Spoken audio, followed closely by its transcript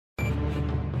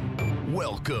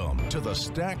Welcome to the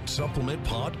Stack Supplement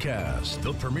Podcast,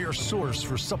 the premier source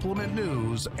for supplement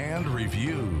news and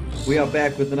reviews. We are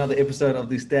back with another episode of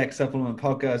the Stack Supplement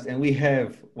Podcast, and we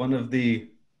have one of the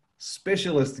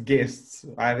specialist guests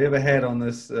I've ever had on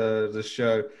this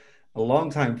show, a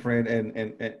longtime friend,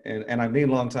 and I mean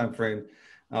longtime friend,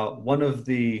 one of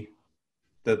the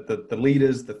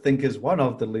leaders, the thinkers, one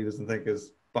of the leaders and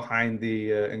thinkers behind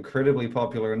the incredibly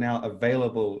popular and now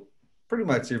available pretty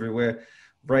much everywhere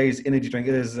RAZE Energy drink.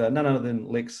 It is none other than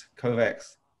Lex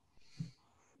Kovacs.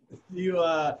 You,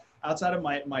 outside of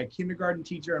my kindergarten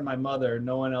teacher and my mother,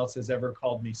 no one else has ever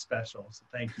called me special. So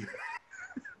thank you.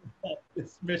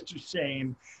 It's Mr.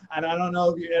 Shane, and I don't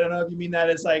know if you mean that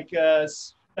as like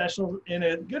special in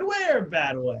a good way or a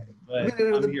bad way. But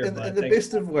I'm here, in the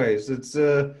best of ways. It's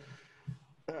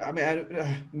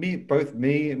both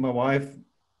me and my wife,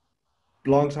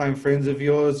 longtime friends of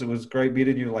yours. It was great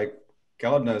meeting you, like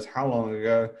God knows how long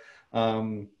ago.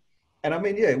 And I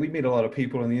mean, yeah, we meet a lot of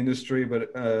people in the industry,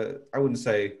 but I wouldn't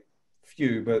say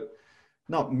few, but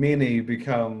not many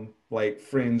become like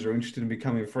friends or interested in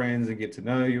becoming friends and get to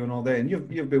know you and all that. And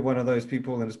you've been one of those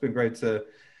people, and it's been great to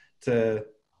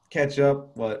catch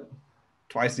up,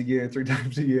 twice a year, 3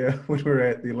 times a year when we're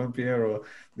at the Olympia or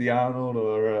the Arnold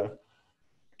or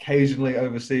occasionally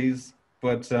overseas.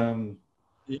 But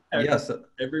we got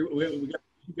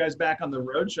you guys back on the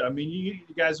road show. I mean, you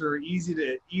guys are easy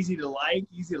to like,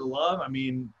 easy to love. I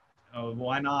mean,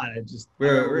 why not?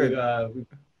 We're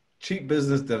cheap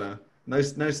business dinner. No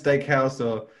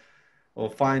steakhouse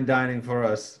or fine dining for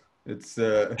us. It's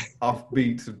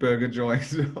offbeat burger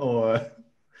joint, or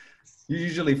you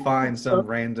usually find some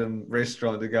random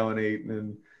restaurant to go and eat,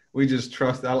 and we just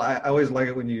trust. I always like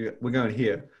it when we're going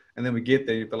here, and then we get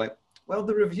there, you're like, well,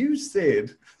 the reviews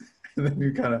said, and then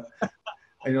you kind of.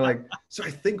 And you're like, so I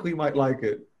think we might like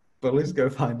it, but let's go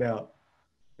find out.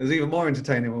 It's even more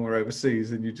entertaining when we're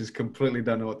overseas and you just completely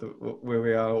don't know where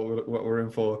we are or what we're in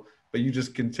for, but you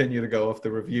just continue to go off the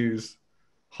reviews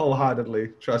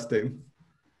wholeheartedly, trusting.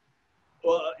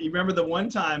 Well, you remember the one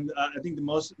time, I think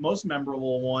the most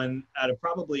memorable one out of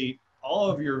probably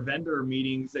all of your vendor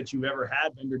meetings that you've ever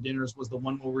had, vendor dinners, was the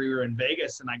one where we were in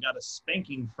Vegas and I got a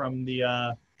spanking from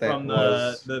the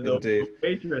waitress,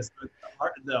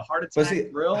 the Heart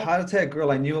Attack Grill. Heart Attack Grill,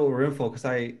 I knew what we were in for because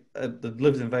I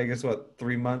lived in Vegas,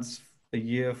 3 months a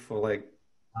year for like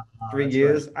 3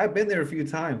 years. Right. I've been there a few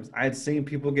times. I had seen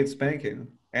people get spanking,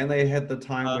 and they had the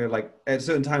time where like at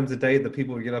certain times of the day, the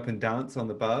people would get up and dance on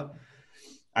the bar.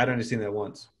 I'd only seen that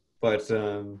once, but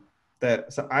so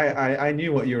I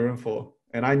knew what you were in for,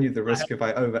 and I knew the risk if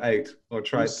I overate or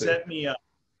tried to.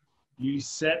 You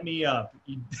set me up.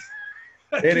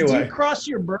 Anyway, did you cross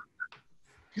your burger?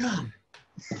 God.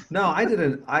 No, I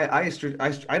didn't. I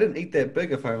didn't eat that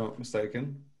big, if I'm not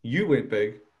mistaken. You went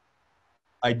big.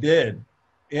 I did.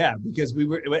 Yeah, because we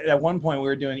were at one point we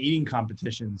were doing eating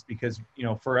competitions because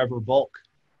forever bulk.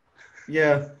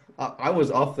 Yeah, I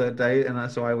was off that day,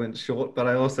 and so I went short. But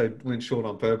I also went short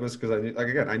on purpose because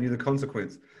I knew the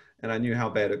consequence, and I knew how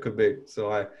bad it could be.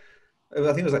 So I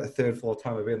think it was like the 3rd, 4th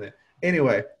time I've been there.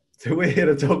 Anyway, so we're here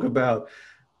to talk about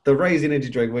the RAZE Energy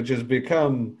drink, which has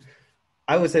become,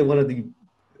 I would say,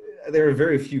 there are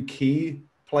very few key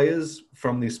players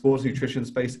from the sports nutrition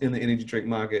space in the energy drink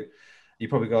market. You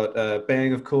probably got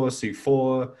Bang, of course,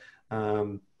 C4.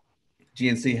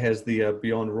 GNC has the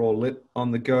Beyond Raw Lit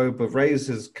on the go, but RAZE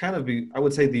has kind of been, I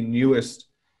would say, the newest,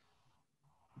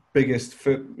 biggest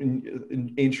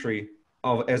entry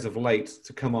as of late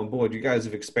to come on board. You guys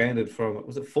have expanded from,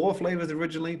 was it 4 flavors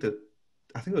originally to,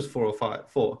 I think it was 4 or 5,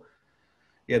 4.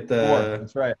 You had 4,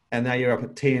 that's right. And now you're up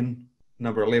at 10.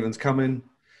 Number 11's coming.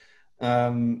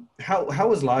 How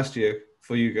was last year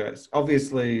for you guys?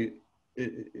 Obviously,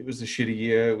 it was a shitty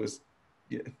year. It was,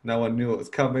 no one knew what was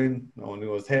coming. No one knew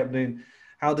what was happening.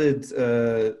 How did,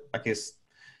 I guess,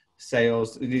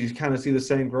 sales, did you kind of see the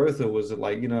same growth, or was it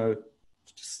like,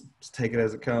 just take it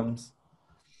as it comes?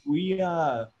 We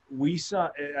saw,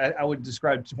 I would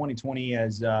describe 2020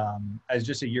 as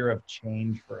just a year of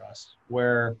change for us,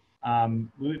 where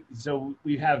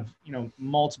we have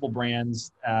multiple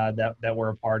brands that we're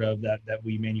a part of that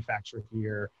we manufacture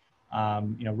here.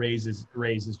 RAZE is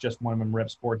just one of them. Rep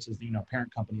Sports is the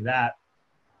parent company of that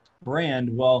brand.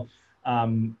 Well,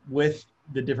 with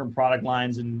the different product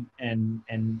lines and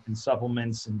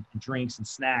supplements and drinks and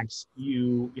snacks,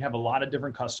 you have a lot of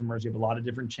different customers. You have a lot of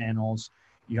different channels.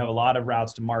 You have a lot of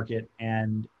routes to market,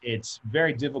 and it's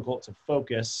very difficult to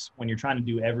focus when you're trying to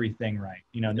do everything right.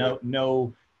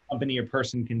 No company or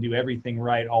person can do everything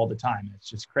right all the time. It's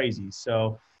just crazy.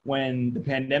 So when the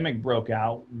pandemic broke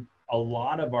out, a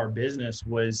lot of our business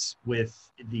was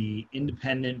with the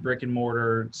independent brick and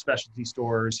mortar specialty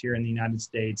stores here in the United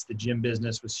States. The gym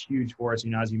business was huge for us.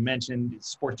 As you mentioned,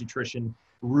 sports nutrition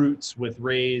roots with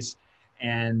RAZE.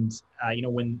 And,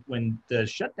 when the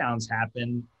shutdowns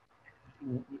happened,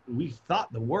 we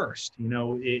thought the worst,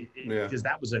 because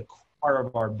that was a part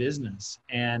of our business.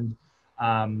 And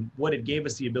what it gave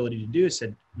us the ability to do is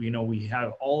said, we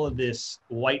have all of this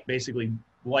basically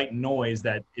white noise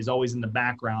that is always in the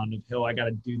background of, oh, I got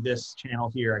to do this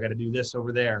channel here, I got to do this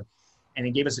over there. And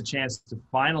it gave us a chance to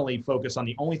finally focus on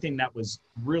the only thing that was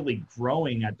really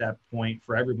growing at that point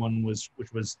for everyone, which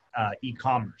was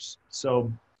e-commerce.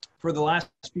 So for the last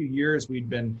few years, we've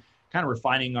been kind of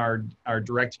refining our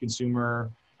direct to consumer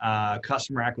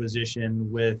customer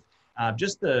acquisition with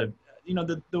just the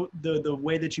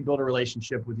way that you build a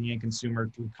relationship with the end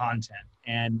consumer through content.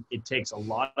 And it takes a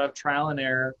lot of trial and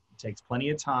error. It takes plenty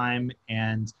of time,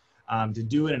 and to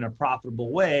do it in a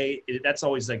profitable way, that's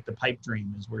always like the pipe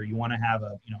dream, is where you want to have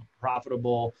a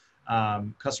profitable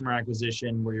customer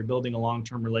acquisition where you're building a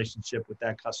long-term relationship with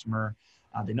that customer.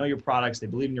 They know your products, they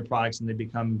believe in your products, and they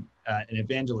become an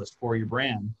evangelist for your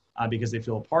brand because they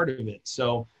feel a part of it.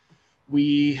 So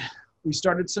we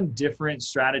started some different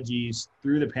strategies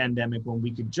through the pandemic when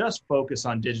we could just focus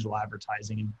on digital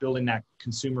advertising and building that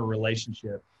consumer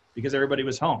relationship, because everybody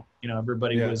was home.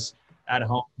 Everybody was at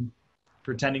home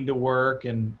pretending to work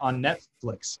and on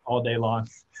Netflix all day long.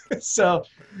 So,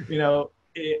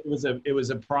 it was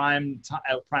a prime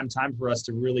time for us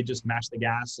to really just mash the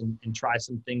gas and try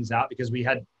some things out, because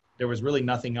there was really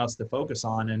nothing else to focus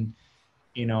on. And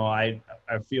I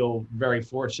feel very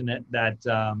fortunate that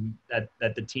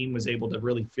the team was able to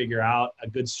really figure out a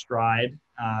good stride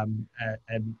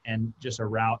and just a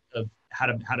route of how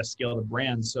to scale the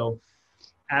brand. So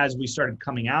as we started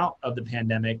coming out of the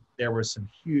pandemic, there were some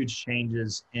huge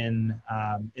changes in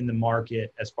the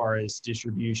market as far as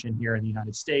distribution here in the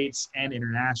United States and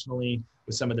internationally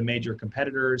with some of the major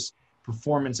competitors.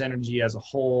 Performance energy as a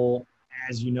whole,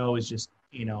 as you know, is just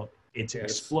it's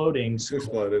exploding. It's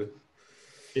exploded.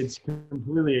 It's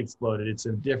completely exploded. It's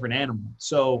a different animal.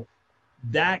 So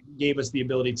that gave us the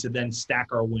ability to then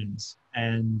stack our wins,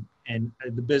 and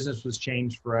the business was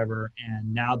changed forever.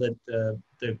 And now that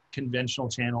the conventional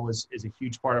channel is a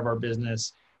huge part of our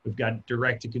business, we've got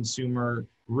direct to consumer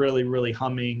really, really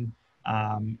humming,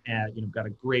 and got a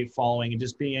great following, and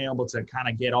just being able to kind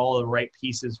of get all the right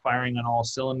pieces firing on all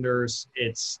cylinders.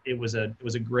 It was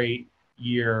a great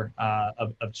year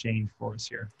of change for us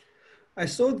here. I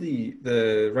saw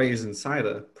the RAZE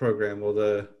Insider program,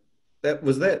 or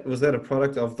was that a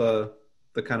product of the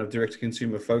kind of direct to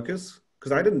consumer focus?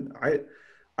 Because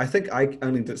I think I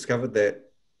only discovered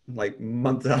that like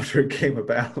months after it came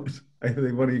about. I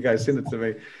think one of you guys sent it to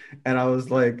me, and I was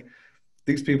like,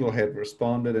 these people had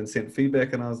responded and sent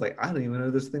feedback, and I was like, I didn't even know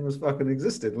this thing was fucking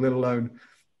existed, let alone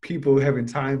people having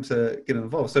time to get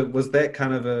involved. So was that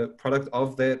kind of a product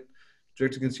of that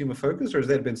direct to consumer focus, or has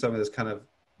that been something that's kind of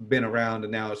been around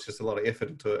and now it's just a lot of effort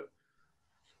into it?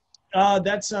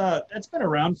 That's been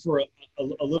around for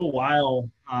a little while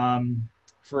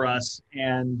for us.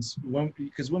 And when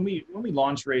we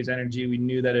launched RAZE Energy, we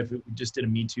knew that if it just did a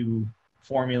Me Too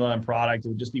formula and product, it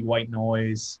would just be white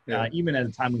noise. Yeah. Even at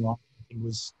the time we launched, it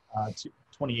was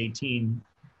 2018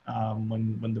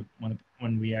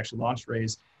 when we actually launched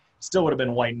RAZE, still would have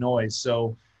been white noise.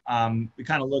 So we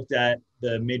kind of looked at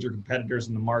the major competitors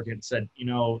in the market and said,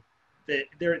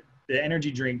 the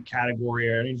energy drink category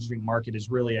or energy drink market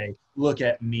is really a look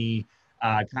at me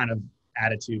kind of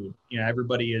attitude.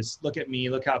 Everybody is look at me,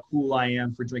 look how cool I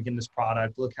am for drinking this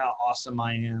product. Look how awesome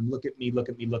I am. Look at me, look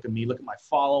at me, look at me. Look at my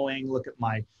following. Look at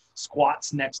my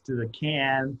squats next to the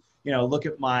can. Look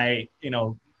at my,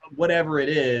 whatever it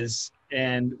is.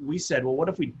 And we said, well, what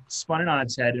if we spun it on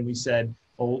its head and we said,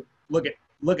 well, look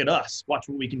at us, watch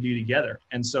what we can do together.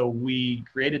 And so we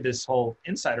created this whole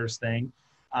insiders thing.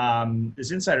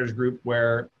 This insiders group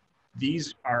where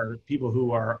these are people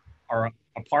who are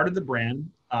a part of the brand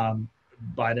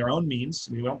by their own means.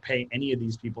 We don't pay any of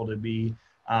these people to be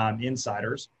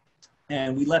insiders,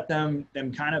 and we let them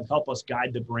kind of help us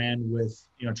guide the brand with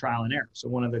trial and error. So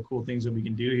one of the cool things that we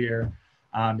can do here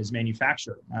is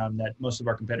manufacture that most of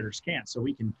our competitors can't. So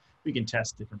we can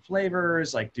test different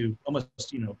flavors, like do almost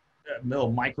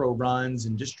little micro runs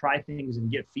and just try things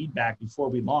and get feedback before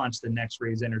we launch the next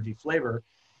RAZE Energy flavor.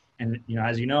 And,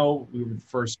 as we were the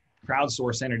first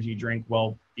crowdsource energy drink.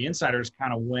 Well, the insiders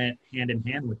kind of went hand in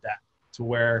hand with that, to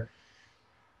where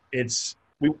when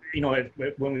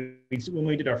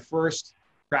we did our first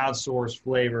crowdsource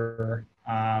flavor,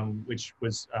 which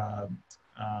was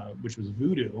which was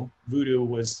Voodoo. Voodoo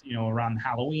was, around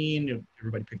Halloween.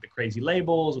 Everybody picked the crazy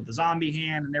labels with the zombie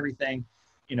hand and everything.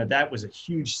 That was a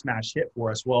huge smash hit for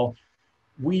us. Well,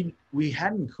 we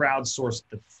hadn't crowdsourced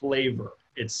the flavor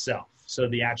itself, so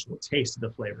the actual taste of the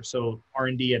flavor. So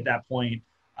R&D at that point,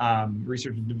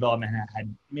 research and development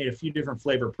had made a few different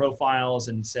flavor profiles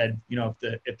and said,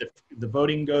 if the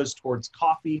voting goes towards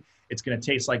coffee, it's going to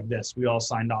taste like this. We all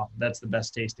signed off. That's the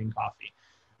best tasting coffee.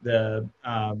 If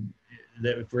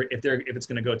it's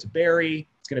going to go to berry,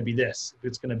 it's going to be this. If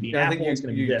it's going to be apple, it's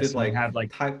going to be this. Did have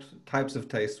types of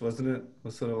taste, wasn't it? It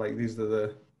was sort of like these are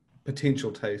the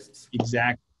potential tastes.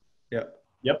 Exactly.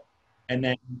 Yep.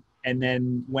 And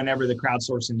then whenever the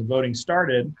crowdsourcing, the voting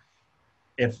started,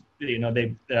 if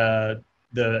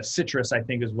the citrus, I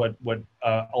think, is what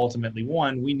ultimately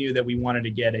won. We knew that we wanted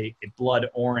to get a blood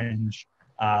orange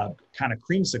kind of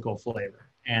creamsicle flavor,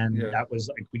 and that was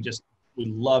like we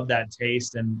loved that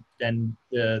taste. And then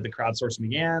the crowdsourcing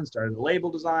began, started the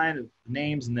label design, the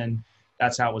names, and then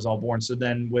that's how it was all born. So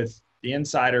then with the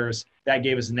insiders, that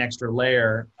gave us an extra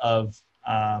layer of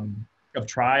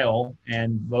trial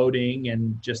and voting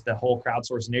and just the whole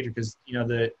crowdsourcing nature. Because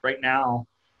right now,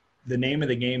 the name of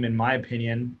the game, in my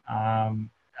opinion,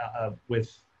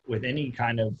 with any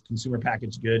kind of consumer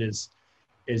packaged good is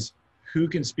who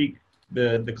can speak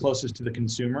the closest to the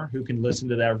consumer, who can listen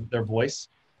to their voice.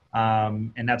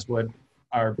 And that's what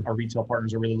our retail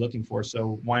partners are really looking for.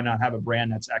 So why not have a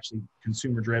brand that's actually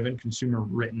consumer driven, consumer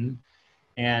written,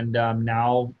 and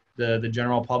now the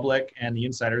general public and the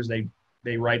insiders,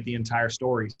 they write the entire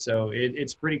story. So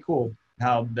it's pretty cool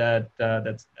how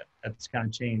that's kind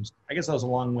of changed. I guess that was a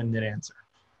long-winded answer.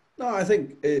 No, I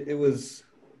think it was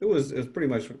pretty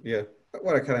much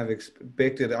what I kind of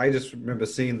expected. I just remember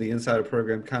seeing the insider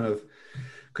program kind of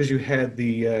because you had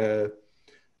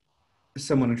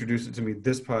someone introduced it to me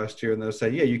this past year, and they'll say,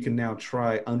 you can now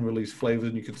try unreleased flavors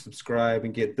and you can subscribe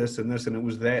and get this and this. And it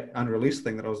was that unreleased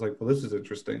thing that I was like, well, this is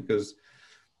interesting because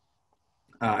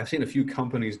I've seen a few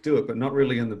companies do it, but not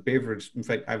really in the beverage. In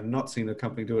fact, I've not seen a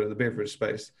company do it in the beverage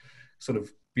space, sort of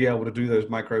be able to do those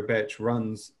micro batch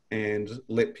runs and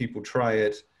let people try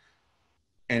it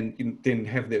and then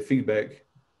have their feedback.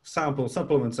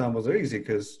 Supplement samples are easy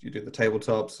because you do the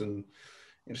tabletops and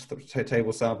just the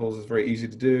table samples is very easy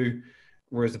to do.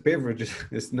 Whereas the beverage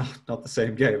is not the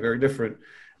same game, very different,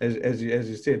 as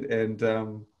you said. And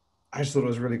I just thought it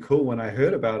was really cool when I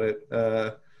heard about it.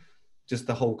 Just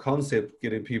the whole concept,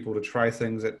 getting people to try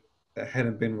things that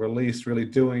hadn't been released, really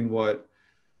doing what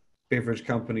beverage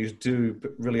companies do,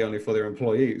 but really only for their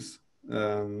employees.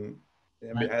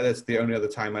 That's the only other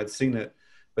time I'd seen it.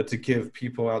 But to give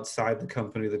people outside the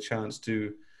company the chance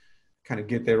to kind of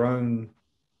get their own,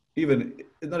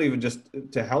 not even just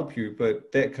to help you, but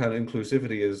that kind of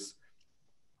inclusivity is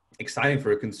exciting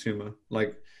for a consumer.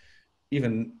 Like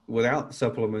even without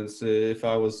supplements, if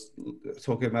I was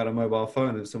talking about a mobile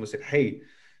phone and someone said, hey, do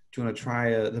you want to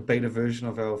try the beta version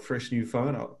of our fresh new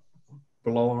phone? I'll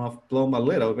blow my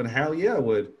lid open. Hell yeah, I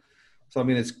would. So, I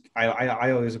mean,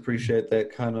 I always appreciate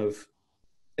that kind of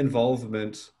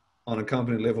involvement on a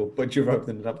company level, but you've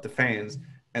opened it up to fans.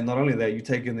 And not only that, you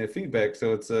take in their feedback.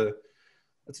 So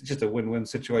it's just a win-win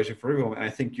situation for everyone. And I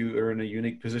think you are in a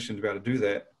unique position to be able to do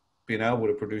that, being able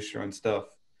to produce your own stuff.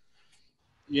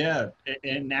 Yeah.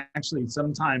 And actually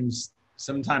sometimes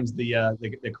the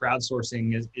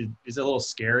crowdsourcing is a little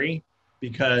scary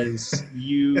because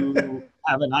you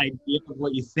have an idea of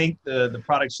what you think the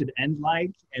product should end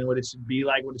like and what it should be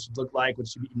like, what it should look like, what it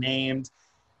should be named.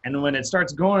 And when it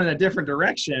starts going in a different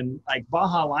direction, like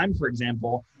Baja Lime, for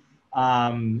example,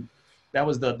 that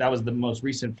was the most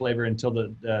recent flavor until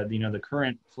the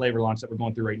current flavor launch that we're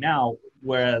going through right now,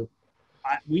 where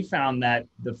we found that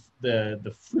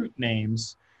the fruit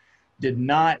names did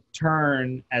not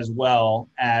turn as well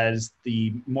as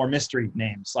the more mystery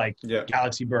names like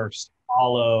Galaxy Burst,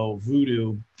 Hollow,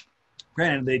 Voodoo.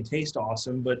 Granted, they taste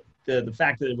awesome, but the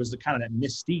fact that it was the kind of that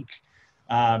mystique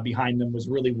behind them was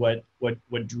really what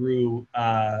drew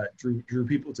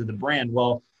people to the brand.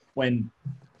 Well, when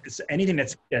it's anything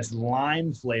that's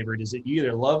lime flavored, is it you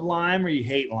either love lime or you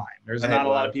hate lime? There's not a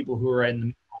lot of people who are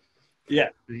in the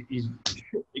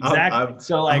exactly.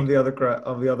 So like I'm the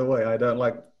other way. I don't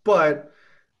like, but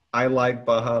I like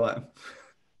Baja Lime.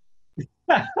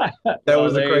 That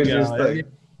was the craziest thing.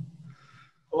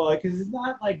 Well, because it's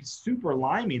not like super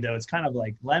limey though. It's kind of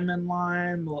like lemon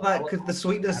lime. Because the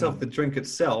sweetness of the drink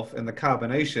itself and the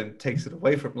carbonation takes it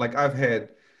away from. Like I've had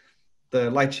the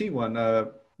lychee one,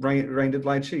 Rain did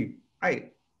lychee.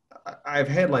 I've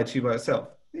had lychee by itself.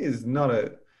 It's not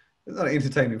an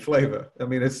entertaining flavor. I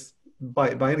mean, it's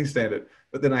by any standard.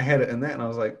 But then I had it in that, and I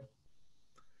was like,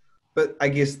 but I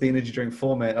guess the energy drink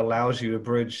format allows you to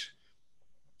bridge.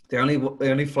 The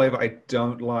only flavor I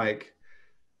don't like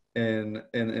in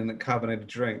a carbonated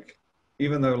drink,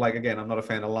 even though, like, again, I'm not a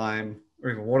fan of lime or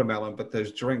even watermelon, but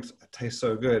those drinks taste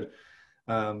so good,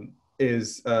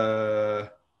 is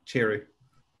cherry.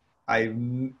 I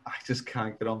just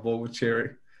can't get on board with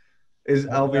cherry. Is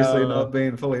obviously not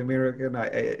being fully American.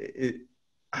 I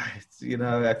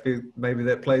feel maybe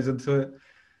that plays into it.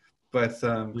 But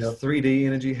 3D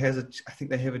Energy has I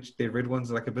think they have their red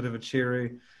ones are like a bit of a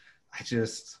cherry. I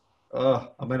don't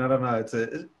know.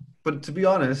 But to be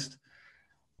honest,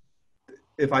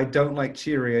 if I don't like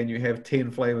cherry and you have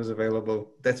 10 flavors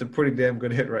available, that's a pretty damn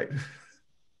good hit rate.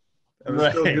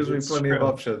 It still gives me plenty of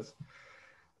options.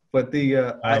 But the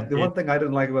one thing I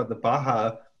didn't like about the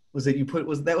Baja was that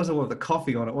that was the one with the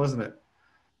coffee on it, wasn't it?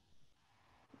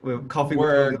 With coffee.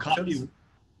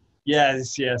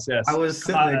 Yes. I was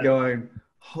sitting there going,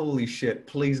 holy shit,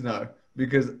 please no.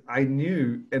 Because I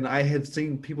knew, and I had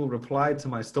seen people reply to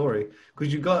my story,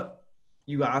 because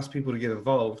you ask people to get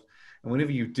involved. And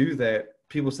whenever you do that,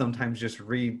 people sometimes just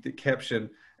read the caption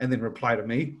and then reply to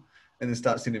me and then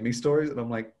start sending me stories. And I'm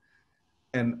like,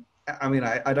 and I mean,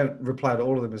 I don't reply to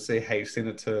all of them and say, hey, send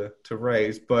it to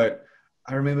RAZE. But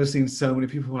I remember seeing so many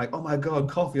people like, oh my God,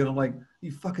 coffee. And I'm like, are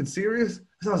you fucking serious?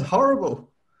 That sounds horrible.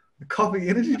 A coffee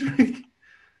energy drink.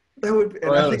 That would,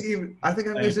 and I think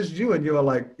I messaged you and you were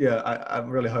like, yeah, I'm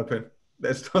really hoping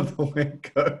that's not the way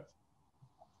it goes.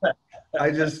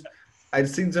 I'd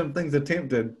seen some things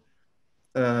attempted,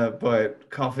 but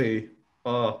coffee,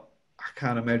 I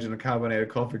can't imagine a carbonated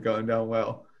coffee going down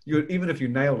well. Even if you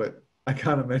nailed it, I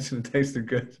can't imagine it tasted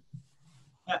good.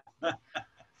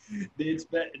 Dude,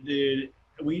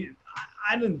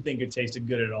 I didn't think it tasted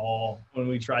good at all when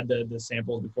we tried the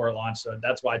samples before it launched. So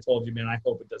that's why I told you, man, I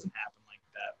hope it doesn't happen like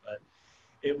that. But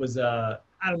it was, I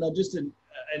don't know, just an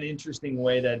interesting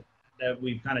way that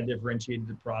we've kind of differentiated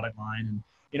the product line. And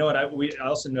you know what I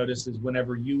also noticed is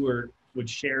whenever you would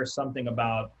share something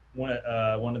about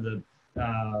one of the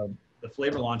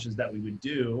flavor launches that we would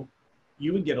do,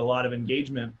 you would get a lot of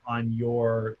engagement on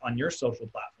your social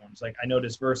platforms. Like I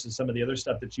noticed versus some of the other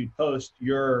stuff that you post,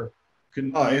 your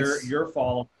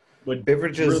following would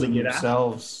beverages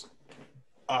themselves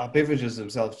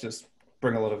just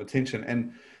bring a lot of attention.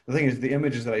 And the thing is, the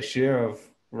images that I share of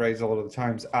RAZE a lot of the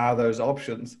times are those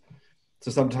options.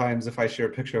 So sometimes if I share a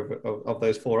picture of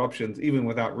those 4 options, even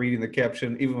without reading the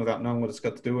caption, even without knowing what it's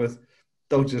got to do with,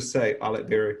 they'll just say, I like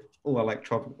berry. Oh, I like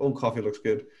tropical. Oh, coffee looks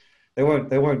good. They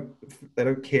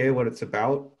don't care what it's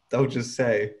about. They'll just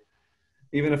say,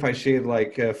 even if I shared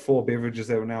like 4 beverages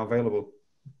that are now available,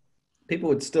 people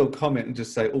would still comment and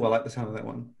just say, oh, I like the sound of that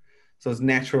one. So it's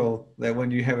natural that when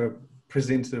you have a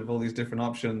presenter of all these different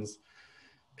options,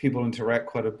 people interact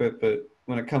quite a bit. But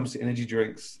when it comes to energy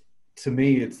drinks, to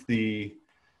me, it's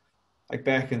like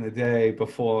back in the day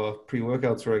before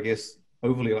pre-workouts were, I guess,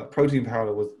 overly like protein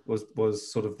powder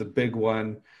was sort of the big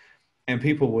one. And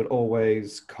people would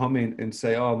always comment and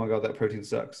say, oh my God, that protein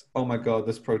sucks. Oh my God,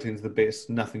 this protein's the best.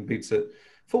 Nothing beats it.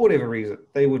 For whatever reason,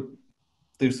 they would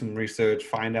do some research,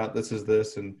 find out this is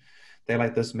this, and they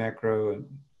like this macro and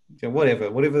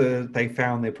whatever they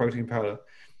found their protein powder.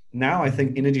 Now I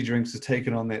think energy drinks has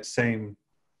taken on that same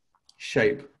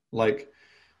shape. Like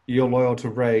you're loyal to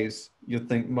RAZE, you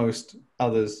think most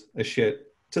others are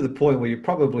shit, to the point where you're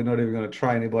probably not even going to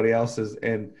try anybody else's.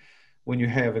 And when you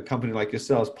have a company like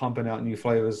yourselves pumping out new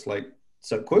flavors like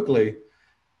so quickly,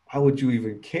 why would you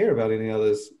even care about any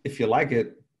others? If you like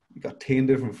it, you got 10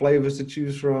 different flavors to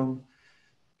choose from.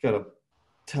 You got a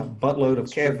buttload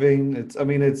of caffeine. And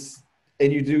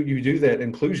you do that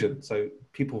inclusion. So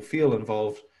people feel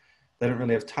involved. They don't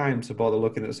really have time to bother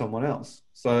looking at someone else.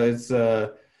 So it's, I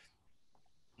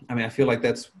feel like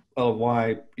that's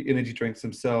why energy drinks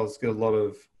themselves get a lot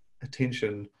of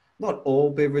attention. Not all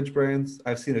beverage brands.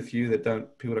 I've seen a few that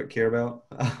people don't care about.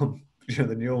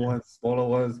 The newer ones, smaller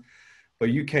ones. But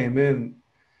you came in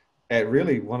at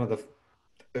really one of the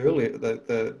earlier,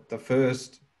 the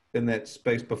first in that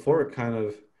space before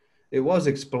it was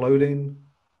exploding,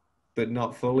 but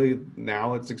not fully.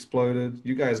 Now it's exploded.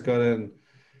 You guys got in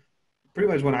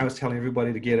pretty much when I was telling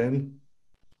everybody to get in.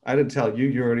 I didn't tell you,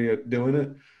 you're already doing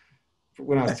it.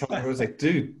 When I was telling her, I was like,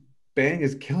 dude, Bang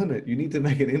is killing it. You need to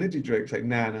make an energy drink. It's like,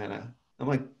 nah. I'm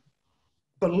like,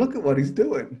 but look at what he's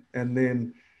doing. And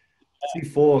then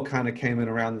C4 kind of came in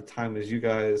around the time as you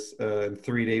guys, and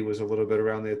 3D was a little bit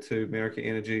around there too, American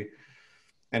Energy.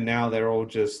 And now they're all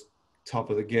just top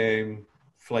of the game,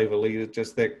 flavor leaders,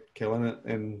 just they're killing it.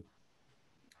 And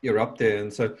you're up there.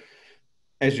 And so,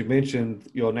 as you mentioned,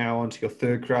 you're now onto your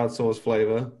 3rd crowdsourced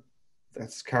flavor.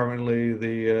 That's currently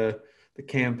the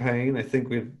campaign. I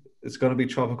think it's going to be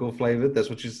tropical flavored. That's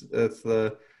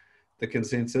the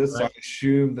consensus. Right. So I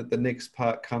assume that the next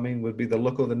part coming would be the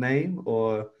look or the name,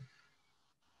 or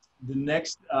the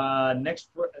next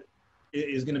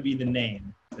is going to be the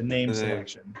name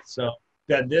selection. So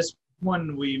that this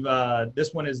one we've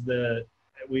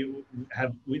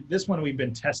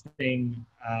been testing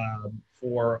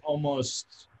for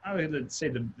almost, I would say,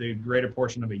 the greater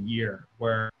portion of a year,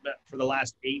 where for the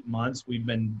last 8 months we've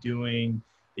been doing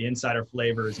the insider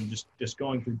flavors and just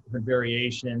going through different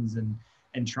variations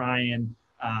and trying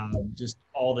just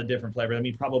all the different flavors. I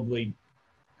mean, probably,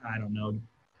 I don't know,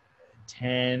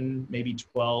 10, maybe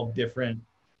 12 different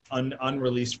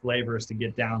unreleased flavors to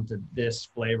get down to this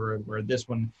flavor, where this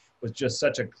one was just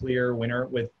such a clear winner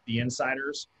with the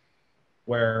insiders,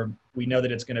 where we know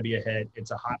that it's going to be a hit.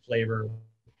 It's a hot flavor.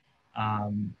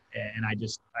 And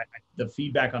the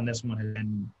feedback on this one has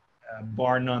been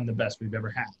bar none the best we've ever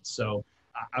had. So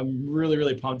I'm really,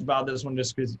 really pumped about this one,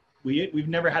 just because we've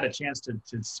never had a chance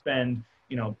to spend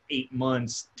 8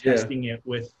 months testing it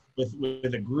with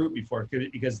a group before,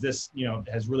 because this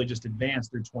has really just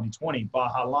advanced through 2020.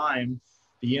 Baja Lime,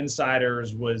 the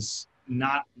insiders was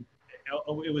not,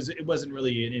 it wasn't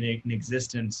really in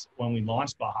existence when we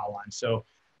launched Baja Lime. So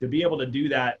to be able to do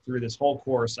that through this whole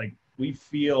course, like, we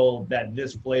feel that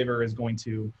this flavor is going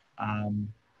to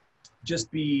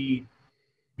just be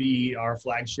our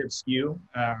flagship SKU,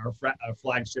 our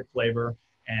flagship flavor.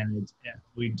 And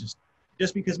we just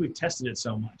because we've tested it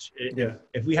so much.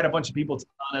 If we had a bunch of people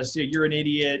telling us, "Yeah, you're an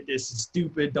idiot, this is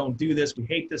stupid, don't do this, we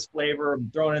hate this flavor,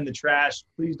 I'm throwing it in the trash,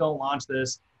 please don't launch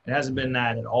this," it hasn't been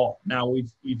that at all. Now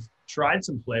we've tried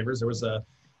some flavors. There was a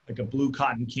blue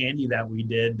cotton candy that we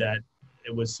did that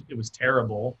it was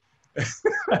terrible.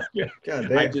 God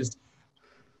damn.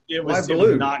 It was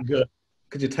not good.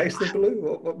 Could you taste the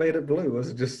blue? What made it blue? Was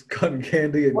it just cotton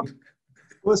candy? It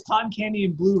was cotton candy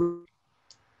and blue.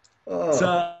 Oh,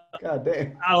 so, God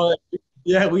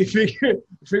damn. We figured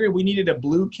we needed a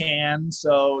blue can,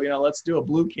 so let's do a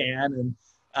blue can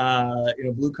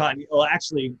and blue cotton. Well,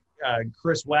 actually,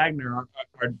 Chris Wagner,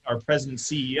 our president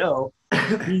CEO,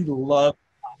 he loved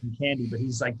cotton candy, but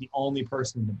he's like the only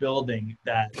person in the building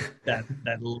that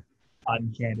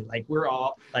cotton candy. Like, we're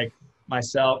all, like,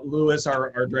 myself, Lewis,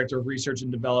 our director of research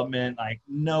and development, like,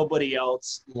 nobody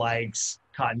else likes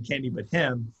cotton candy but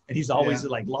him, and he's always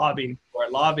like lobbying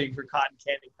for cotton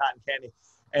candy.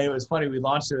 And it was funny, we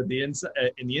launched it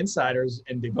in the insiders,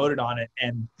 and they voted on it,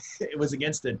 and it was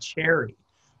against a cherry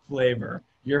flavor,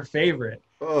 your favorite.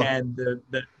 And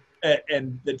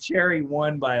the cherry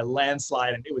won by a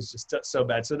landslide, and it was just so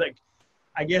bad. So, like,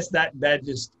 I guess that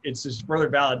it's just further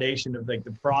validation of, like,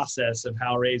 the process of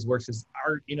how RAZE works. Is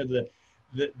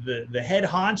the head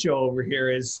honcho over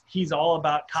here he's all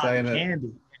about cotton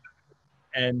candy,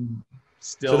 and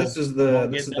still. So this is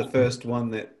the first one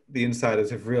that the insiders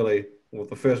have really,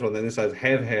 the first one that the insiders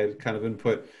have had kind of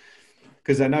input,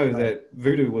 because I know that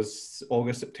Voodoo was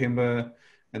August, September,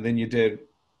 and then you did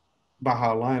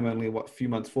Baja Lime only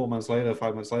 4 months later,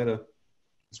 5 months later.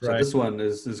 That's right. So this one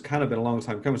is kind of been a long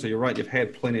time coming. So you're right, you've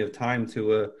had plenty of time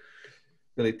to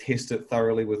really test it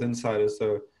thoroughly with insiders.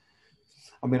 So,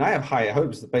 I mean, I have high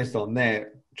hopes based on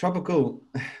that. Tropical,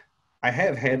 I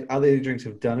have had other energy drinks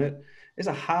have done it. It's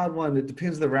a hard one. It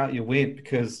depends the route you went,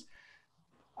 because,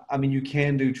 I mean, you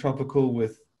can do tropical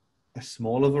with a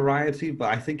smaller variety, but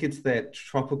I think it's that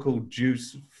tropical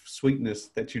juice sweetness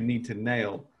that you need to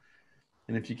nail.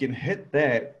 And if you can hit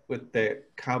that with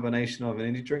that carbonation of an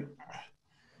energy drink,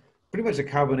 pretty much a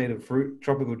carbonated fruit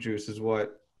tropical juice is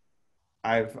what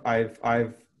I've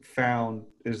found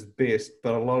is best.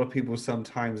 But a lot of people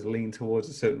sometimes lean towards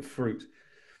a certain fruit,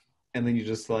 and then you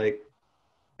just like,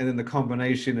 and then the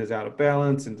combination is out of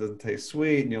balance and doesn't taste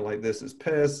sweet, and you're like, this is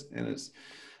piss. And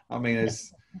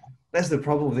that's the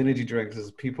problem with energy drinks,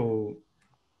 is people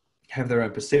have their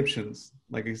own perceptions.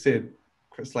 Like you said,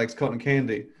 Chris likes cotton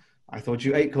candy. I thought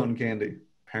you ate cotton candy.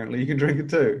 Apparently you can drink it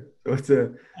too.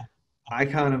 So I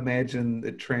can't imagine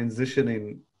it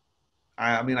transitioning.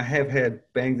 I mean, I have had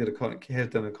Bang that has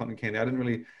done a cotton candy. I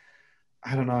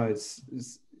don't know.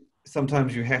 It's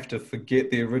sometimes you have to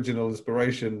forget the original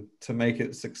inspiration to make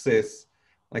it a success.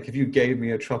 Like, if you gave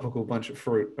me a tropical bunch of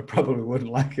fruit, I probably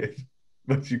wouldn't like it.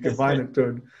 But you combine it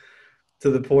to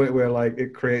the point where, like,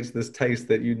 it creates this taste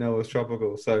that is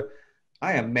tropical. So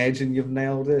I imagine you've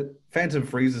nailed it. Phantom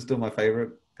Freeze is still my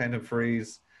favorite. Phantom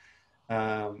Freeze.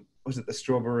 Was it the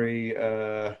strawberry?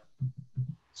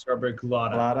 Strawberry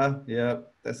colada. Colada, yeah,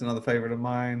 that's another favorite of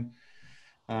mine.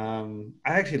 I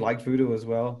actually liked Voodoo as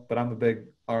well, but I'm a big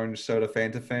orange soda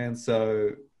Fanta fan,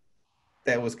 so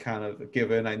that was kind of a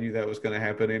given. I knew that was going to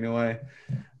happen anyway.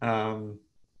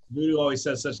 Voodoo always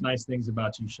says such nice things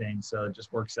about you, Shane, so it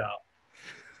just works out.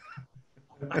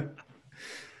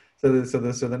 So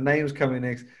the name's coming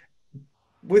next.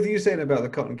 With you saying about the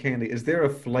cotton candy, is there a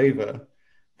flavor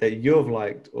that you've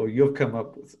liked or you've come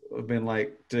up with or been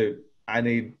like, dude, I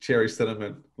need cherry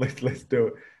cinnamon. Let's do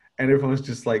it. And everyone's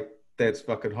just like, that's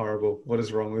fucking horrible. What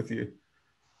is wrong with you?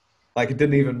 Like, it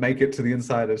didn't even make it to the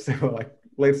insiders. They were like,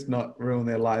 let's not ruin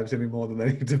their lives any more than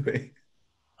they need to be.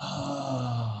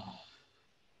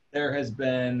 There has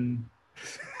been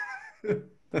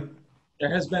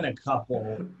a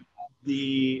couple.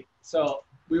 So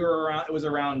we were around. It was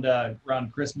around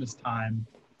Christmas time,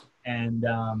 and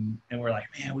we're like,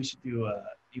 man, we should do a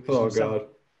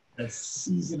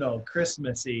seasonal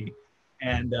Christmassy,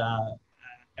 and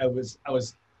I was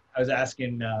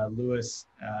asking Lewis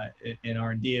in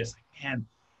R&D, it's like, man,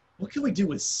 what can we do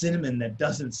with cinnamon that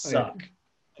doesn't suck?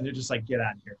 And they're just like, get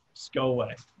out of here, just go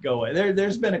away.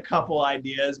 There's been a couple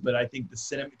ideas, but I think the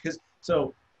cinnamon, because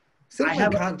so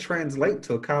cinnamon can't translate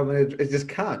to a carbonated. It just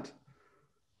can't.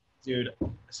 Dude,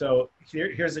 so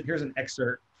here's an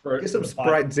excerpt for. Get some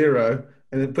Sprite Zero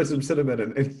and then put some cinnamon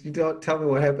in, and you don't tell me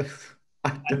what happens.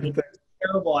 I don't think. It's a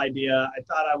terrible idea. I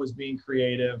thought I was being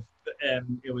creative,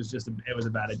 and it was a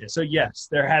bad idea. So yes,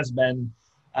 there has been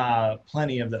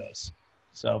plenty of those.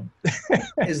 So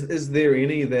is there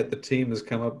any that the team has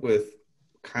come up with,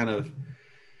 kind of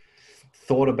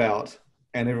thought about,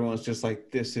 and everyone's just like,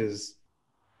 this is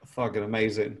fucking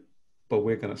amazing, but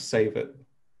we're gonna save it?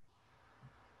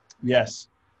 Yes.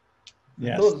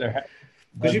 Because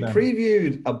you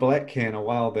previewed a black can a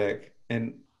while back,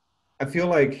 and I feel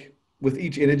like with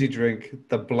each energy drink,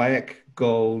 the black,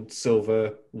 gold,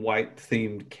 silver, white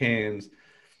themed cans,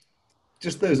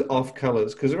 just those off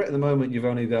colors, because right at the moment you've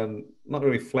only done not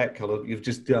really flat color, you've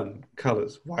just done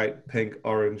colors: white, pink,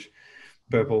 orange,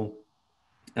 purple.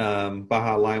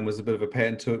 Baja Lime was a bit of a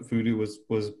pattern to it. Voodoo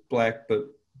was black but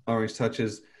orange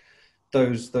touches.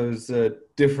 Those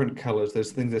different colors,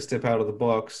 those things that step out of the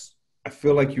box, I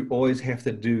feel like you always have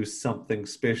to do something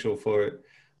special for it.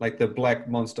 Like the Black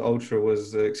Monster Ultra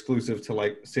was exclusive to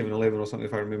like 7-Eleven or something,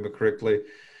 if I remember correctly.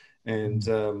 And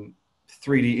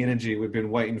 3D Energy, we've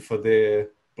been waiting for their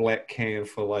black can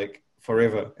for like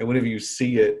forever. And whenever you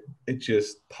see it, it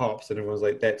just pops and everyone's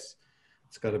like, it's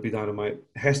got to be dynamite.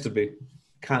 It has to be.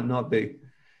 Can't not be.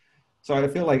 So I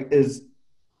feel like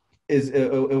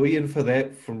are we in for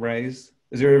that from RAZE?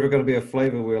 Is there ever going to be a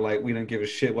flavor where like we don't give a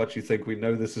shit what you think? We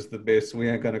know this is the best. We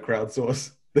ain't going to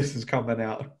crowdsource. This is coming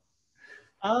out.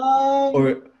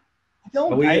 Or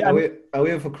are we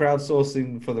in for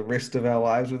crowdsourcing for the rest of our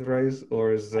lives with RAZE,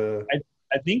 or is? I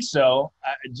think so.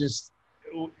 It's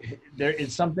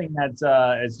something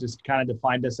that has just kind of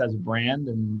defined us as a brand,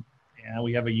 and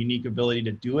we have a unique ability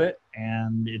to do it,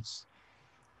 and it's.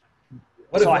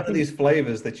 What if one of these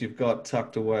flavors that you've got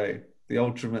tucked away, the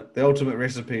ultimate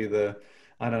recipe,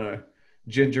 I don't know,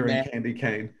 ginger and candy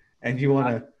cane, and you've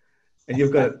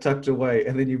got it tucked away,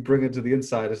 and then you bring it to the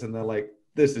insiders, and they're like,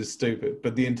 "This is stupid,"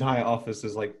 but the entire office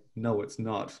is like, "No, it's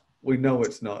not. We know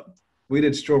it's not. We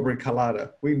did strawberry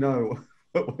colada. We know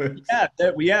what works."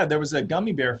 There was a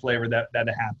gummy bear flavor that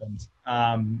happened.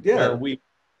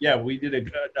 We did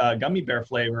a gummy bear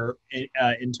flavor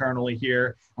internally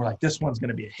here. We're like, this one's going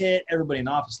to be a hit. Everybody in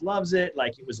the office loves it.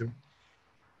 Like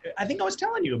I think I was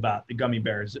telling you about the gummy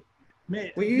bears.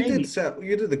 Well, you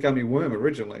did the gummy worm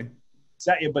originally.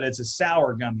 But it's a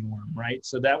sour gummy worm, right?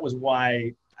 So that was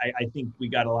why I think we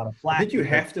got a lot of flack. I think you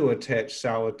have to attach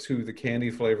sour to the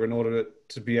candy flavor in order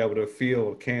to be able to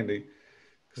feel candy,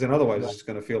 because then otherwise it's just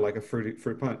going to feel like a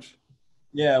fruit punch.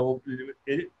 Yeah, well,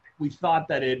 we thought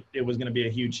that it was going to be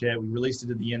a huge hit. We released it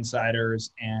to the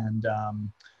insiders, and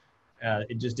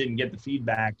it just didn't get the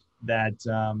feedback that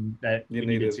you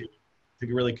needed to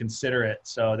really consider it.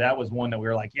 So that was one that we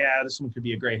were like, yeah, this one could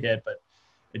be a great hit, but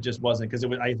it just wasn't, because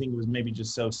I think it was maybe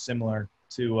just so similar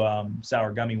to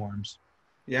sour gummy worms.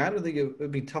 Yeah, I don't think it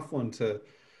would be a tough one to.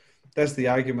 That's the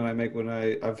argument I make when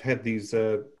I've had these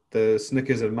the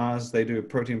Snickers and Mars. They do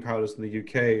protein powders in the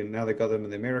UK, and now they got them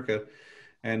in America,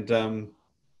 and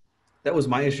that was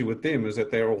my issue with them, is that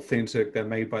they're authentic. They're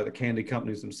made by the candy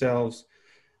companies themselves.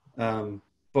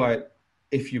 But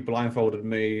if you blindfolded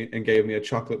me and gave me a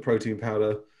chocolate protein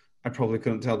powder, I probably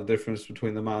couldn't tell the difference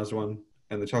between the Mars one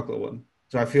and the chocolate one.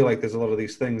 So I feel like there's a lot of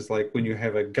these things, like when you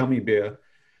have a gummy bear,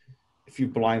 if you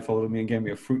blindfolded me and gave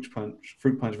me a fruit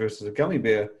punch versus a gummy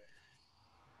bear,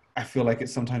 I feel like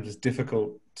sometimes it's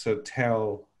difficult to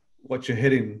tell what you're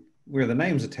hitting. Where the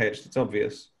name's attached, it's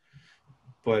obvious.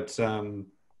 But it's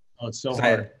so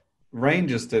hard. Rain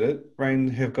just did it. Rain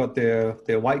have got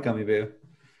their white gummy bear,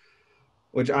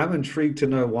 which I'm intrigued to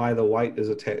know why the white is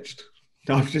attached.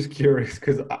 I'm just curious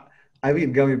because I've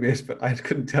eaten gummy bears, but I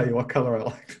couldn't tell you what color I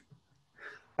liked.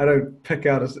 I don't pick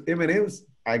out as M&Ms.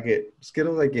 I get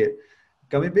Skittles. I get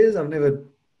gummy bears. I'll never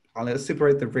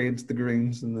separate the reds, the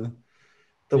greens, and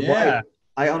the white.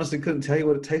 I honestly couldn't tell you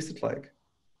what it tasted like.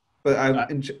 But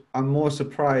I'm more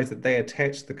surprised that they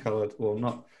attached the color, well,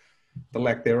 not the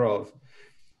lack thereof,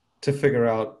 to figure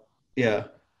out. Yeah,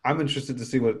 I'm interested to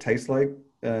see what it tastes like.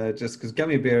 Just because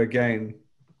gummy bear, again,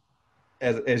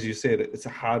 as you said, it's a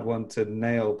hard one to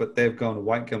nail. But they've gone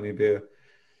white gummy bear,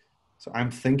 so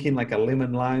I'm thinking like a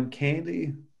lemon lime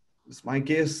candy. It's my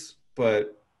guess,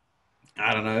 but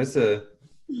I don't know.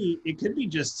 It could be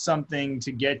just something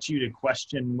to get you to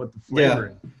question what the flavor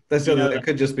is. That's the other. It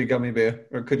could just be gummy bear,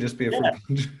 or it could just be a fruit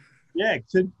punch. Yeah,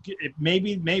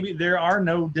 maybe there are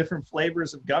no different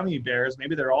flavors of gummy bears.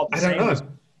 Maybe they're all the same size.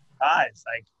 I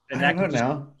don't know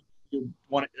now.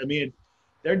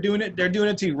 They're doing it. They're doing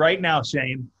it to you right now,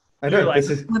 Shane. I know. Like,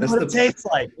 that's what it tastes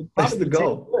like. That's the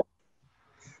goal.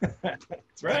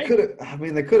 That's right.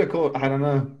 They could have called. I don't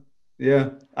know. Yeah,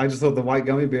 I just thought the white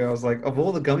gummy bear. I was like, of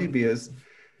all the gummy bears,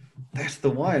 that's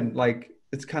the one. Like,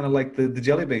 it's kind of like the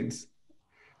jelly beans.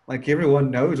 Like,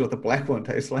 everyone knows what the black one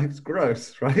tastes like. It's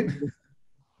gross, right?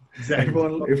 Exactly.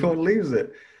 Everyone leaves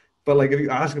it. But like, if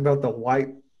you ask about the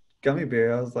white gummy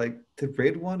bear, I was like, the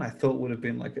red one I thought would have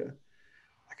been like a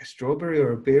strawberry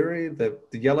or a berry. The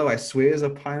yellow I swear is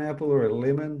a pineapple or a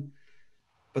lemon.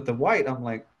 But the white, I'm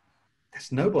like,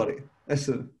 that's nobody. That's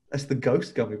the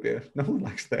ghost gummy bear. No one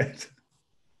likes that.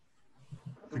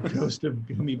 The ghost of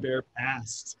gummy bear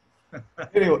past.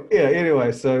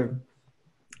 Anyway, so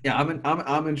yeah,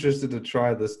 I'm interested to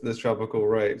try this tropical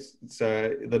RAZE.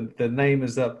 So the name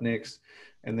is up next,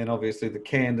 and then obviously the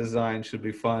can design should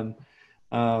be fun.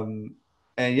 And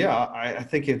yeah, I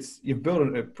think you've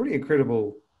built a pretty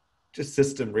incredible just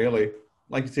system, really.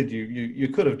 Like you said, you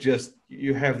could have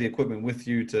you have the equipment with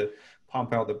you to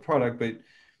pump out the product, but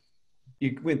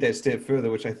you went that step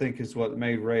further, which I think is what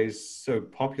made RAZE so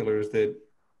popular, is that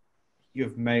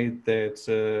you've made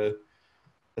that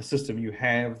a system you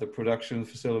have, the production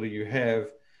facility you have,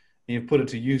 and you've put it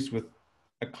to use with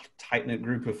a tight-knit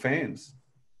group of fans.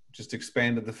 Just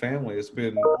expanded the family. It's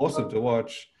been awesome to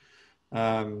watch.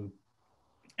 And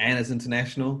it's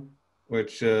international,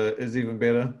 which is even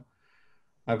better.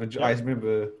 I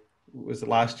remember, was it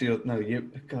last year? No, year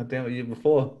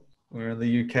before. We were in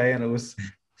the UK and it was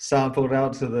sampled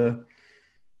out to the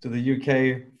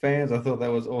UK fans. I thought that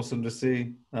was awesome to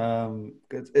see.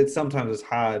 It's sometimes it's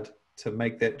hard to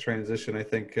make that transition. I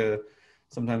think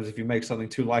sometimes if you make something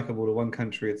too likable to one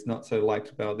country, it's not so liked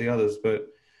about the others. But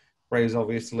RAZE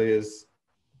obviously has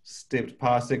stepped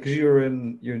past it, because you're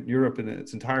in Europe in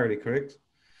its entirety, correct?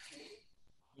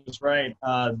 That's right.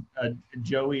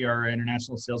 Joey, our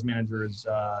international sales manager,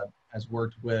 has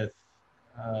worked with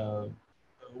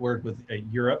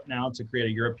Europe now to create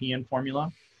a European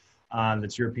formula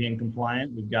that's European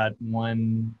compliant. We've got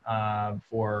one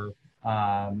for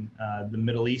the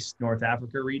Middle East, North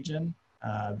Africa region.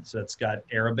 So it's got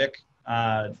Arabic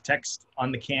text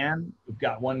on the can. We've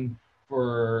got one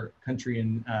for a country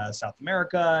in South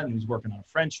America, and he's working on a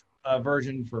French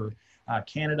version for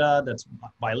Canada that's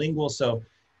bilingual. So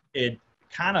it's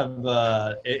kind of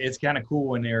cool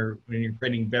when you're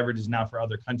creating beverages now for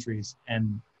other countries,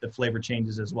 and the flavor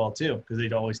changes as well too, because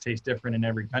they'd always taste different in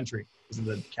every country because of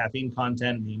the caffeine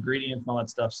content and the ingredients and all that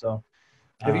stuff. So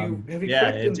have you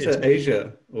cracked into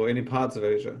Asia or any parts of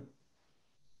Asia?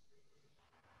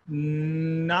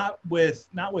 Not with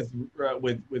RAZE,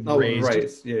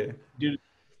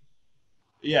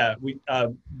 yeah.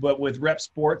 But with Rep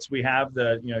Sports, we have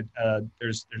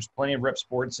there's plenty of Rep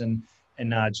Sports in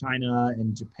China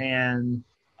and Japan.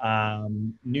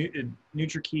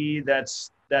 NutriKey,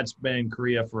 that's been in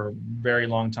Korea for a very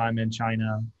long time, in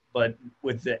China. But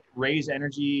with the RAZE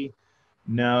Energy,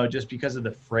 no, just because of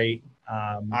the freight.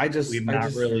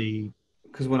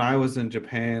 Because when I was in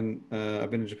Japan,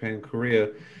 I've been in Japan and Korea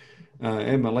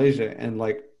and Malaysia, and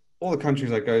like all the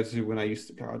countries I go to, when I used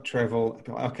to travel, I'd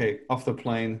be like, okay, off the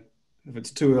plane, if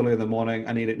it's too early in the morning,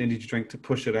 I need an energy drink to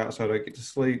push it out so I don't get to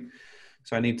sleep.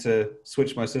 So I need to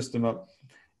switch my system up.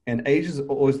 And Asia's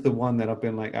always the one that I've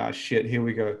been like, shit, here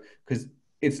we go. Because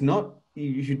it's not,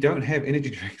 you don't have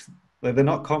energy drinks. Like, they're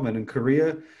not common in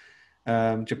Korea,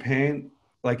 Japan.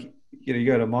 Like, you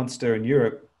go to Monster in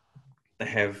Europe, they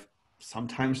have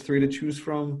sometimes 3 to choose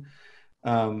from.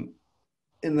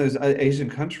 In those Asian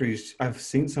countries, I've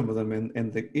seen some of them,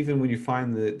 and even when you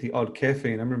find the odd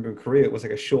caffeine, I remember in Korea it was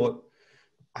like a short.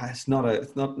 It's not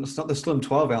the slim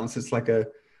 12 ounce. It's like a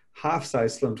half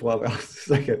size slim 12 ounce,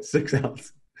 like a 6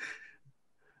 ounce.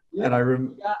 Yeah, And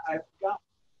I've got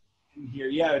in here.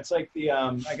 Yeah, it's like the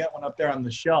I got one up there on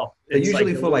the shelf. they're It's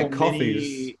usually like for like little coffees.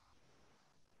 mini,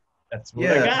 that's what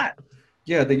I Yeah. got.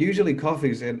 Yeah, they're usually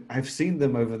coffees, and I've seen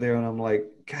them over there, and I'm like,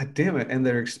 God damn it! And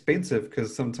they're expensive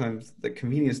because sometimes the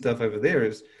convenience stuff over there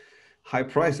is high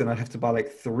price, and I'd have to buy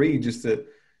like three just to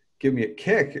give me a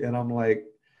kick. And I'm like,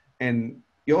 and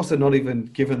you're also not even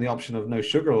given the option of no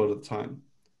sugar a lot of the time.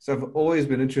 So I've always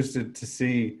been interested to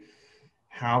see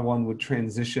how one would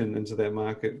transition into that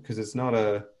market because it's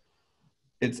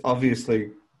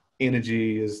obviously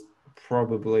energy is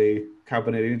probably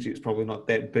carbonated energy is probably not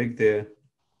that big there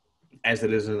as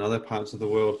it is in other parts of the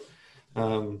world.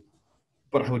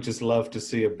 But I would just love to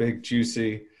see a big,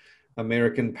 juicy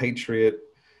American patriot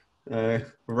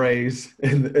RAZE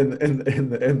in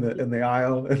the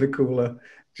aisle in the cooler,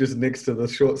 just next to the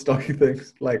short, stocky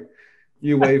things. Like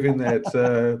you waving that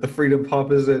the Freedom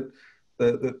Pop, is it?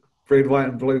 The red, white,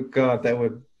 and blue. God, that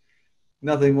would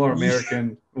nothing more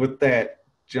American with that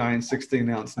giant 16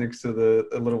 ounce next to the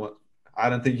little one. I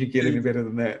don't think you get any better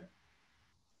than that.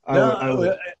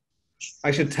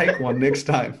 I should take one next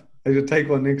time. I should take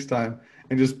one next time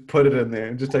and just put it in there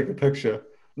and just take a picture.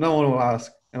 No one will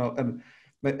ask, and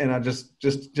I just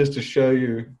to show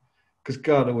you, because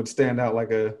God, it would stand out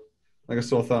like a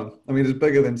sore thumb. I mean, it's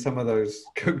bigger than some of those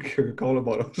Coca-Cola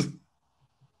bottles.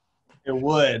 It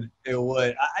would.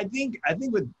 I think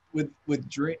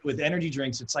with energy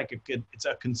drinks, it's like it's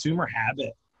a consumer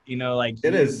habit. You know, like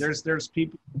it is. There's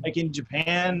people like in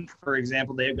Japan, for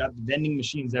example, they've got vending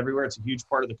machines everywhere. It's a huge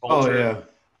part of the culture. Oh yeah.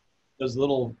 Those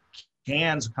little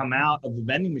cans come out of the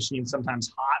vending machine,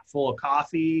 sometimes hot, full of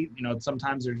coffee. You know,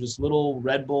 sometimes they're just little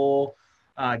Red Bull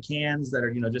cans that are,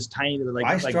 you know, just tiny. Like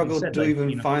I struggled to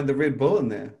even find the Red Bull in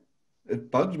there.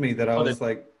 It bugged me that I was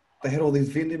like, they had all these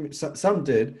vending. Some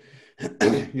did.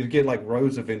 You'd get like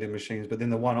rows of vending machines, but then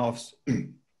the one-offs,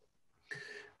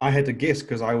 I had to guess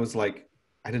because I was like,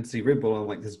 I didn't see Red Bull. I'm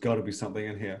like, there's got to be something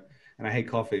in here, and I hate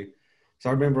coffee.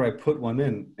 So I remember I put one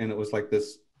in, and it was like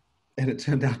this, and it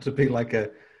turned out to be like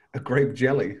a grape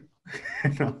jelly,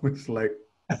 and I was like,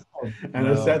 and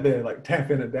I sat there like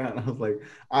tapping it down. I was like,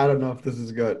 I don't know if this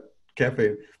has got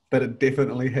caffeine, but it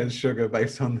definitely has sugar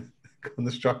based on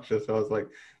the structure. So I was like,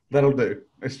 that'll do.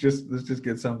 Let's just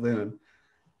get something in.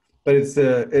 But it's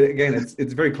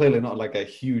it's very clearly not like a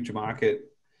huge market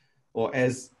or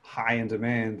as high in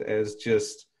demand as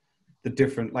just the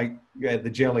different, like you had the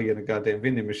jelly in a goddamn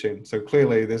vending machine. So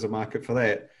clearly there's a market for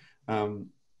that.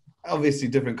 Obviously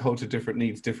different culture, different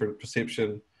needs, different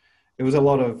perception. It was a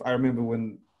lot of, I remember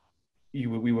when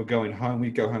we were going home,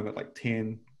 we'd go home at like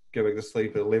 10, go back to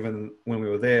sleep at 11 when we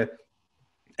were there,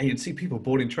 and you'd see people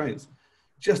boarding trains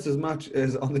just as much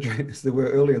as on the train as there were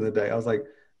earlier in the day. I was like,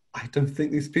 I don't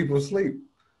think these people sleep.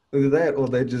 Either that or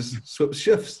they just switch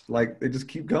shifts. Like they just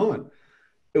keep going.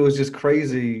 It was just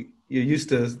crazy. You're used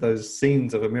to those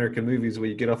scenes of American movies where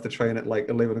you get off the train at like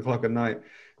 11 o'clock at night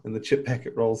and the chip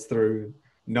packet rolls through.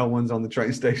 No one's on the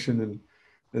train station and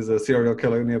there's a serial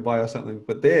killer nearby or something.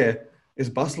 But there it's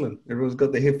bustling. Everyone's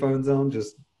got their headphones on,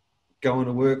 just going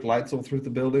to work, lights all through the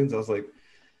buildings. I was like,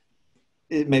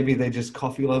 maybe they're just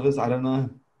coffee lovers. I don't know.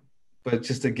 But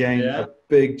just again, a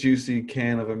big juicy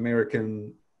can of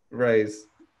American RAZE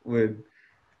would,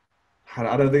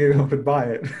 I don't think anyone would buy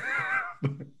it. I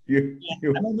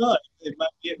don't know.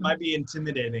 It might be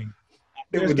intimidating.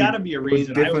 There's got to be a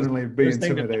reason. Definitely be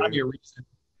intimidating. There's be a reason.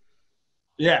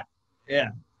 Yeah.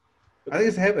 I think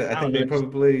it's a habit. I think they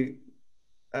probably.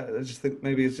 I just think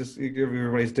maybe it's just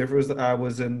everybody's different. I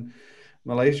was in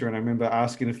Malaysia and I remember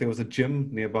asking if there was a gym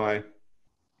nearby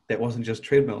that wasn't just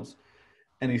treadmills.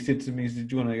 And he said to me, "Do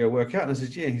you want to go work out?" And I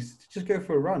said, "Yeah." He said, "Just go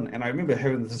for a run." And I remember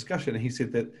having the discussion, and he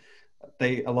said that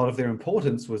a lot of their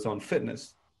importance was on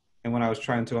fitness. And when I was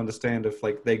trying to understand if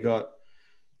like they got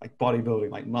like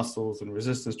bodybuilding, like muscles and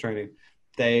resistance training,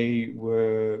 they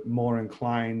were more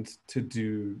inclined to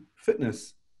do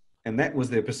fitness, and that was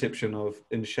their perception of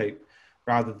in shape,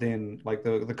 rather than like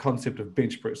the concept of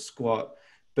bench press, squat,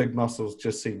 big muscles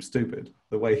just seemed stupid.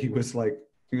 The way he was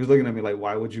looking at me like,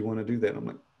 "Why would you want to do that?" And I'm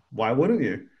like, why wouldn't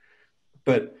you?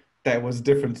 But that was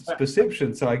different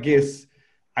perception. So I guess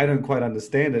I don't quite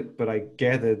understand it, but I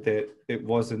gathered that it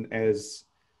wasn't as,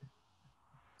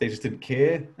 they just didn't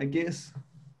care, I guess,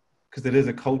 because it is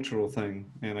a cultural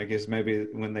thing. And I guess maybe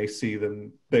when they see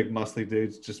them big muscly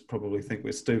dudes just probably think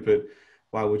we're stupid.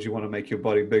 Why would you want to make your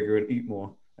body bigger and eat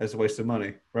more as a waste of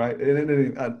money, right?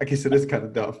 And I guess it is kind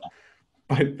of dumb,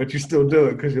 but you still do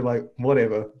it because you're like,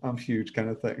 whatever, I'm huge kind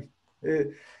of thing.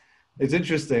 It's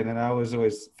interesting, and I was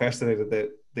always fascinated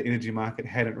that the energy market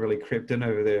hadn't really crept in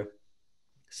over there.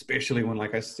 especially when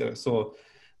like I saw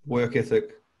work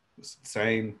ethic was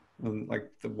insane, and like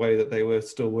the way that they were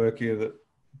still working, that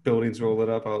buildings were all lit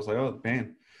up. I was like, oh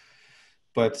man.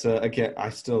 But again,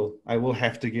 I will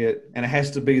have to get, and it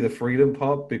has to be the Freedom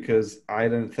Pop, because I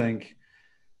don't think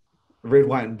red,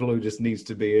 white, and blue just needs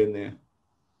to be in there.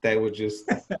 They would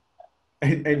just,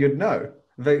 and you'd know.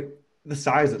 The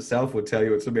size itself would tell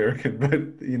you it's American,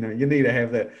 but you need to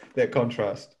have that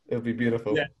contrast. It would be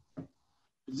beautiful. Yeah.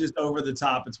 It's just over the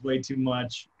top. It's way too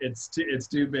much. It's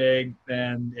too big,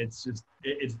 and it's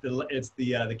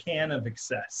the can of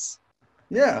excess.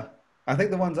 Yeah. I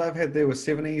think the ones I've had there were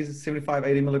 70, 75,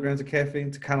 80 milligrams of caffeine.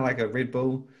 It's kind of like a Red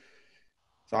Bull.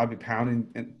 So I'd be pounding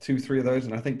 2-3 of those.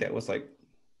 And I think that was like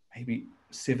maybe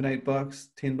 $7-8,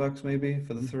 $10 maybe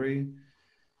for the 3.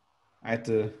 I had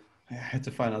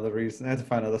to find other reasons. I had to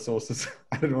find other sources.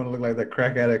 I didn't want to look like that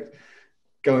crack addict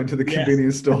going to the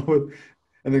convenience store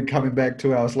and then coming back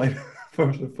 2 hours later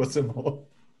for some more.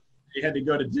 You had to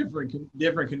go to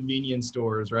different convenience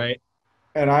stores, right?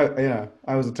 And I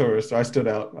was a tourist, so I stood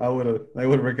out. They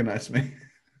would have recognized me.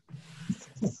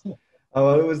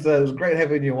 Oh, it was great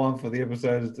having you on for the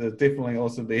episode. It's definitely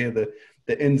awesome to hear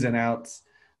the ins and outs.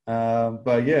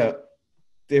 But yeah,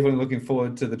 definitely looking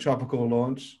forward to the tropical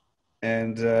launch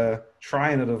and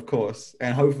trying it, of course,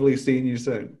 and hopefully seeing you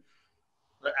soon.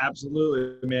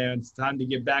 Absolutely, man. It's time to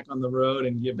get back on the road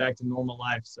and get back to normal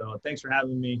life. So thanks for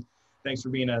having me. Thanks for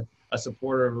being a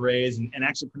supporter of RAZE and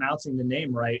actually pronouncing the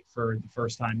name right for the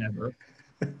first time ever.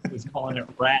 I was calling it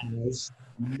RAZE.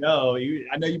 No,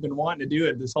 I know you've been wanting to do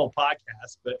it this whole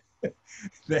podcast, but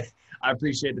I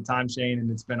appreciate the time, Shane, and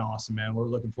it's been awesome, man. We're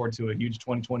looking forward to a huge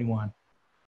 2021.